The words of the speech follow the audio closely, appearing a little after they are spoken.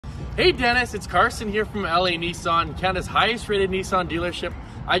Hey Dennis, it's Carson here from LA Nissan, Canada's highest rated Nissan dealership.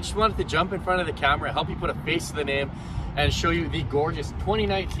 I just wanted to jump in front of the camera, help you put a face to the name, and show you the gorgeous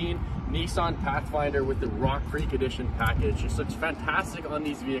 2019 Nissan Pathfinder with the Rock Creek Edition package. This looks fantastic on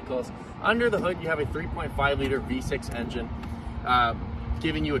these vehicles. Under the hood, you have a 3.5 liter V6 engine,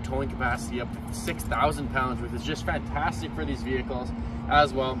 giving you a towing capacity up to 6,000 pounds, which is just fantastic for these vehicles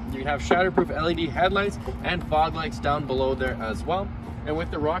as well. You have shatterproof LED headlights and fog lights down below there as well. And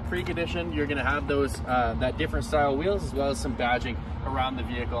with the Rock Creek Edition, you're gonna have those that different style wheels as well as some badging around the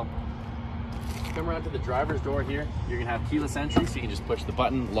vehicle. Come around to the driver's door here, you're gonna have keyless entry, so you can just push the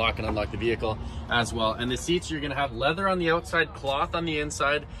button, lock and unlock the vehicle as well. And the seats, you're gonna have leather on the outside, cloth on the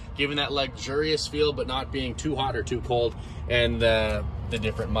inside, giving that luxurious feel, but not being too hot or too cold. And the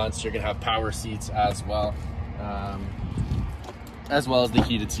different months, you're gonna have power seats as well as the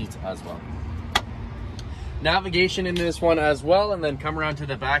heated seats as well. Navigation in this one as well, and then come around to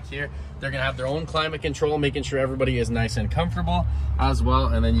the back here, they're gonna have their own climate control, making sure everybody is nice and comfortable as well.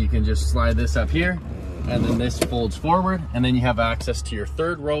 And then you can just slide this up here, and then this folds forward, and then you have access to your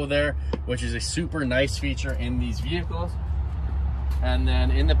third row there, which is a super nice feature in these vehicles. And then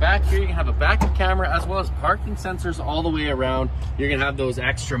in the back here, you can have a backup camera as well as parking sensors all the way around. You're gonna have those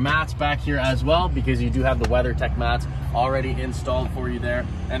extra mats back here as well, because you do have the WeatherTech mats already installed for you there.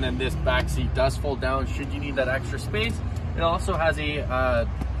 And then this back seat does fold down should you need that extra space. It also has a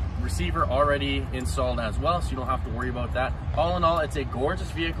receiver already installed as well, so you don't have to worry about that. All in all, it's a gorgeous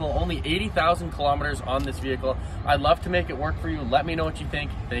vehicle, only 80,000 kilometers on this vehicle. I'd love to make it work for you. Let me know what you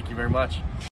think. Thank you very much.